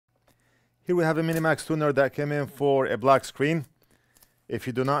Here we have a Minimax tuner that came in for a black screen. If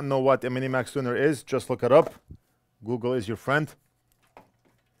you do not know what a Minimax tuner is, just look it up. Google is your friend.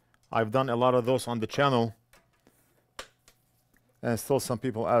 I've done a lot of those on the channel. And still some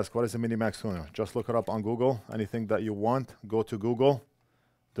people ask, what is a Minimax tuner? Just look it up on Google. Anything that you want, go to Google.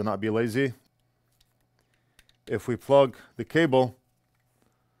 Do not be lazy. If we plug the cable,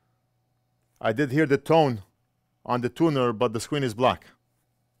 I did hear the tone on the tuner, but the screen is black.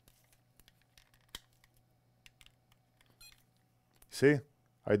 See,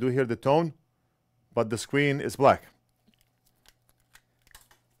 I do hear the tone, but the screen is black.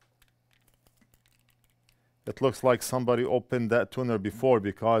 It looks like somebody opened that tuner before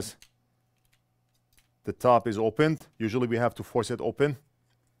because the top is opened. Usually we have to force it open.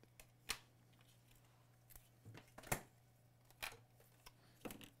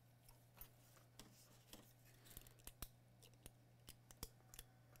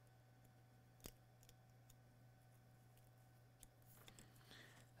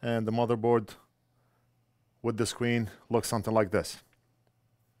 And the motherboard with the screen looks something like this.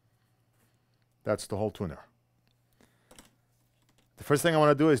 That's the whole tuner. The first thing I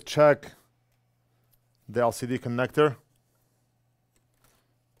want to do is check the LCD connector.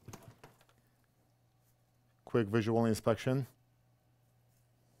 Quick visual inspection.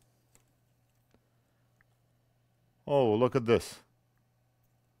 Oh, look at this.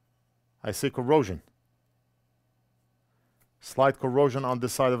 I see corrosion. Slight corrosion on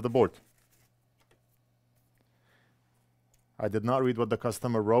this side of the board. I did not read what the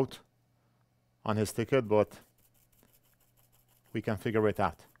customer wrote on his ticket, but we can figure it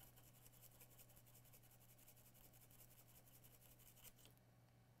out.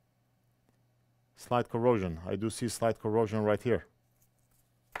 Slight corrosion. I do see slight corrosion right here.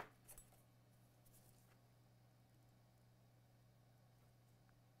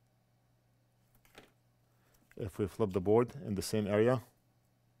 If we flip the board in the same area,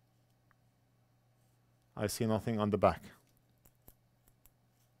 I see nothing on the back.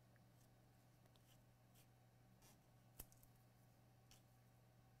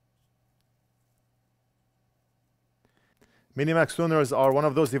 Minimax tuners are one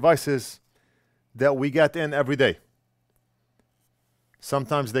of those devices that we get in every day.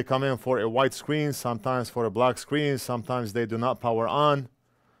 Sometimes they come in for a white screen, sometimes for a black screen, sometimes they do not power on,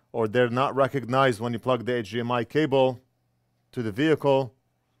 or they're not recognized when you plug the HDMI cable to the vehicle.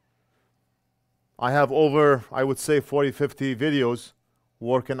 I have over, I would say, 40-50 videos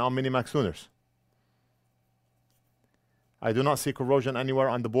working on Minimax tuners. I do not see corrosion anywhere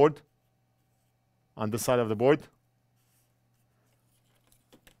on the board, on this side of the board.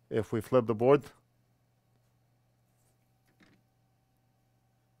 If we flip the board,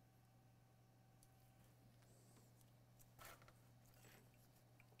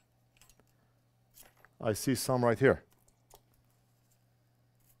 I see some right here.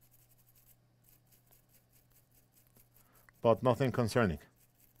 But nothing concerning.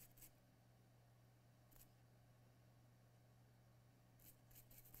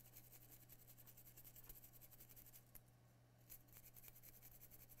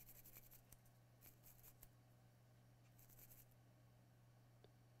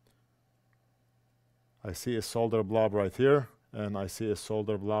 I see a solder blob right here, and I see a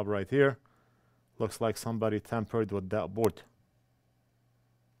solder blob right here. Looks like somebody tampered with that board.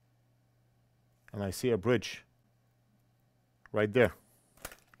 And I see a bridge right there.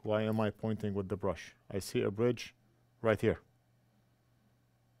 Why am I pointing with the brush? I see a bridge right here.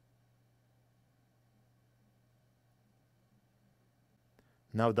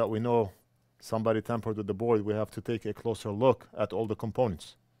 Now that we know somebody tampered with the board, we have to take a closer look at all the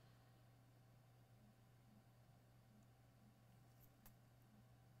components.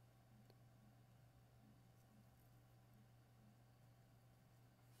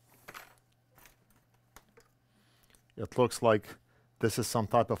 It looks like this is some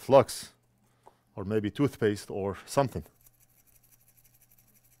type of flux, or maybe toothpaste or something.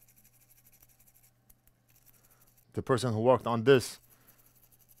 The person who worked on this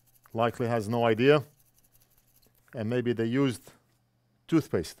likely has no idea, and maybe they used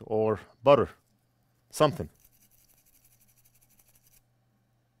toothpaste or butter, something.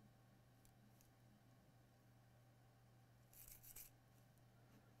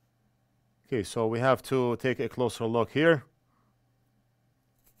 Okay, so we have to take a closer look here.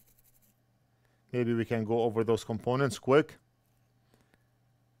 Maybe we can go over those components quick.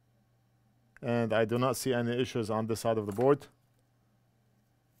 And I do not see any issues on this side of the board.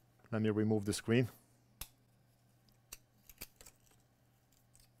 Let me remove the screen.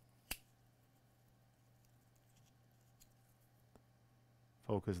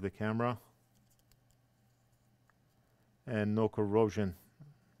 Focus the camera. and no corrosion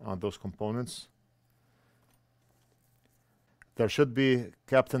on those components. There should be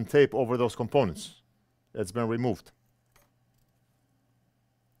Captain tape over those components. It's been removed.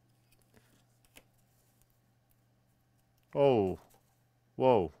 Oh,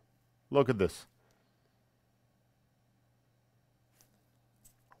 whoa, look at this.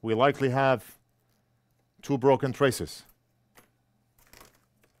 We likely have 2 broken traces.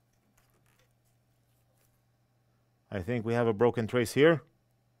 I think we have a broken trace here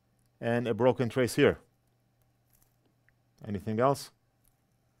and a broken trace here. Anything else?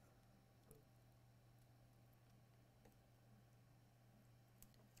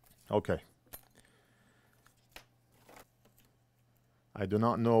 Okay. I do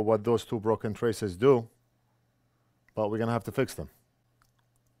not know what those 2 broken traces do, but we're gonna have to fix them.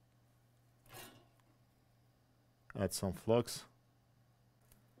 Add some flux,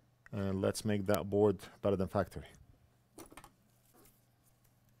 and let's make that board better than factory.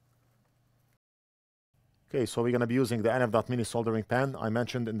 Okay, so we're gonna be using the NF.mini soldering pen. I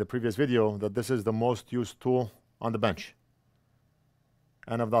mentioned in the previous video that this is the most used tool on the bench.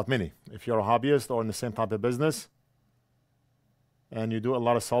 NF.mini. If you're a hobbyist or in the same type of business and you do a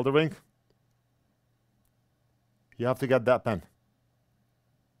lot of soldering, you have to get that pen.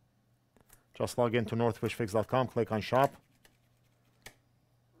 Just log into NorthridgeFix.com, click on shop,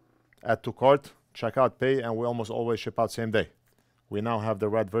 add to cart, check out, pay, and we almost always ship out same day. We now have the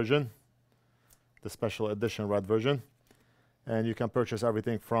red version, the special edition red version, and you can purchase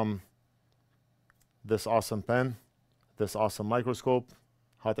everything from this awesome pen, this awesome microscope,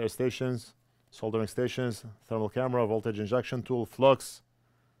 hot air stations, soldering stations, thermal camera, voltage injection tool, flux,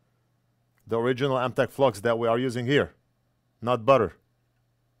 the original Amtech flux that we are using here, not butter,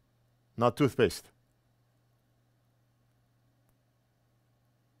 not toothpaste.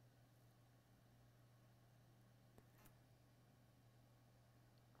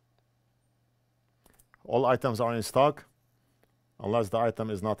 All items are in stock, unless the item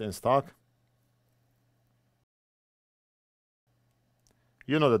is not in stock.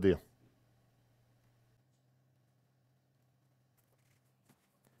 You know the deal.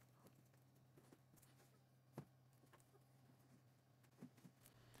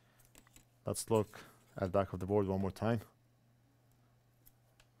 Let's look at the back of the board one more time.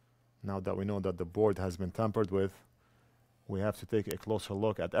 Now that we know that the board has been tampered with, we have to take a closer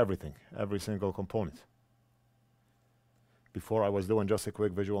look at everything, every single component. Before I was doing just a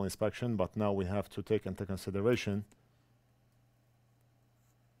quick visual inspection, but now we have to take into consideration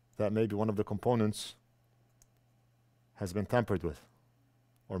that maybe one of the components has been tampered with,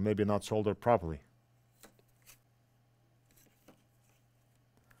 or maybe not soldered properly.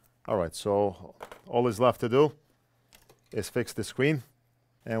 Alright, so all is left to do is fix the screen,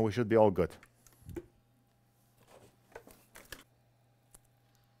 and we should be all good.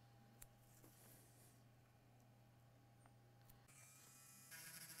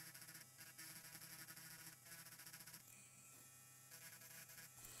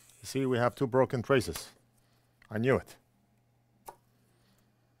 You see, we have 2 broken traces. I knew it.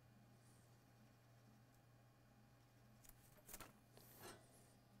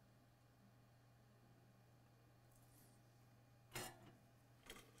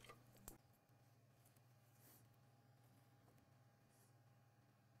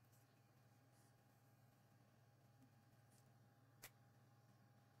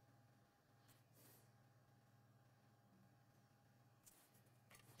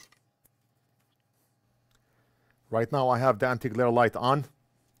 Right now I have the anti-glare light on.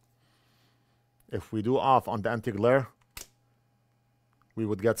 If we do off on the anti-glare, we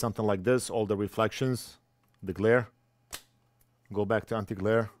would get something like this, all the reflections, the glare. Go back to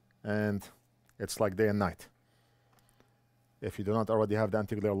anti-glare, and it's like day and night. If you do not already have the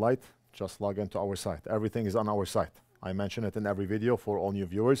anti-glare light, just log into our site. Everything is on our site. I mention it in every video for all new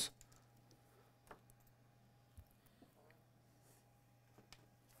viewers.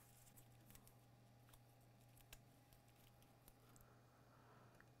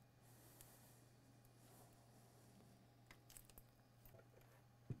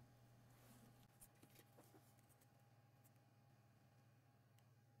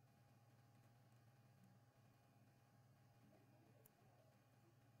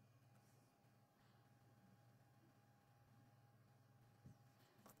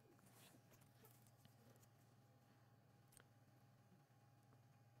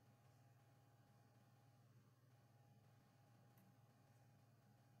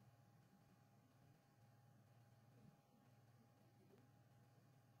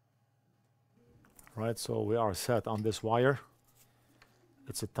 Right, so we are set on this wire.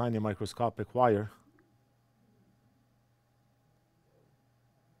 It's a tiny microscopic wire.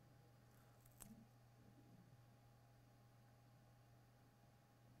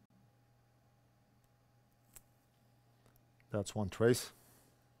 That's one trace.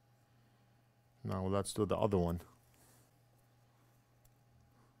 Now let's do the other one.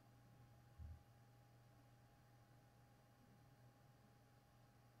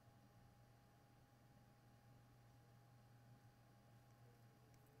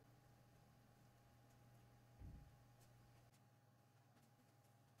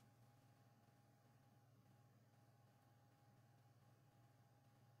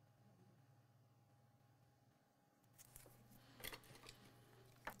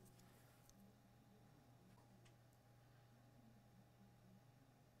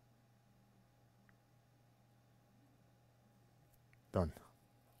 Done.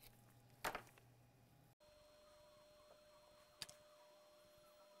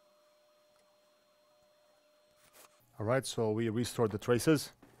 All right, so we restored the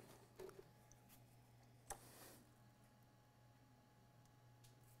traces.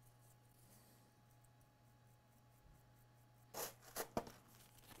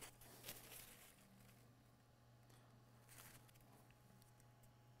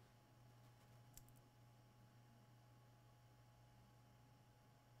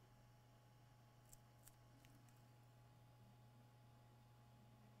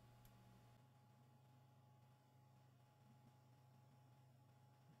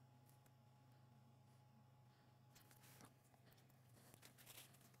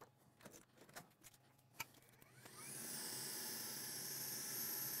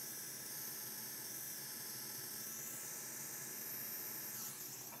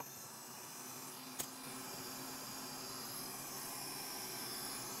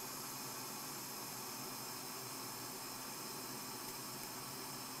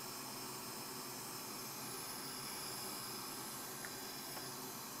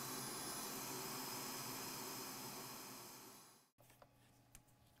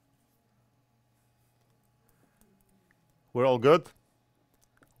 We're all good.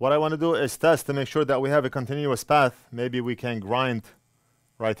 What I want to do is test to make sure that we have a continuous path. Maybe we can grind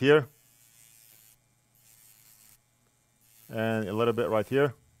right here. And a little bit right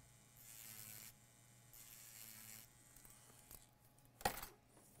here.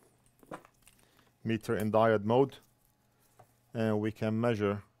 Meter in diode mode. And we can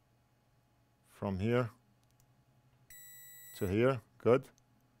measure from here to here. Good.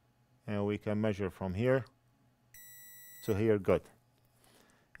 And we can measure from here to here. Good.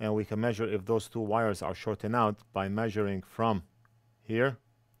 And we can measure if those two wires are shorting out by measuring from here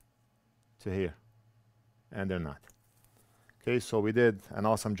to here. And they're not. Okay, so we did an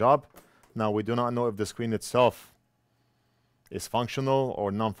awesome job. Now we do not know if the screen itself is functional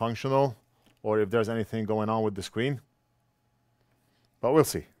or non-functional, or if there's anything going on with the screen. But we'll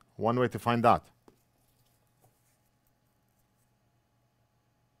see. One way to find out.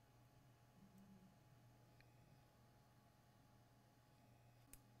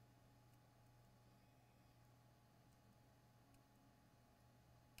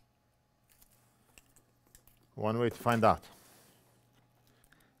 One way to find out.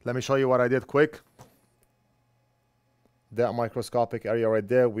 Let me show you what I did quick. That microscopic area right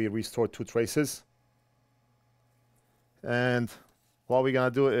there, we restored two traces. And what we're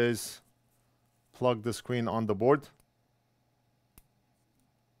gonna do is plug the screen on the board.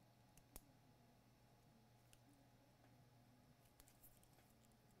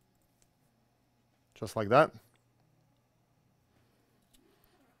 Just like that.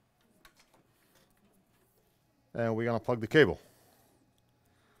 And we're gonna plug the cable.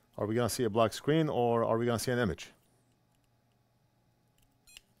 Are we gonna see a black screen or are we gonna see an image?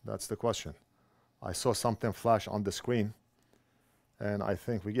 That's the question. I saw something flash on the screen and I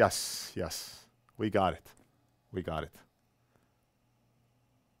think yes, we got it. We got it.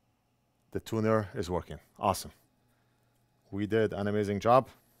 The tuner is working. Awesome. We did an amazing job.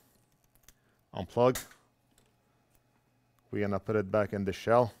 Unplug. We're gonna put it back in the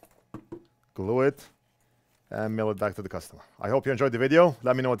shell, glue it, and mail it back to the customer. I hope you enjoyed the video.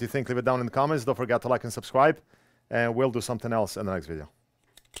 Let me know what you think. Leave it down in the comments. Don't forget to like and subscribe, and we'll do something else in the next video.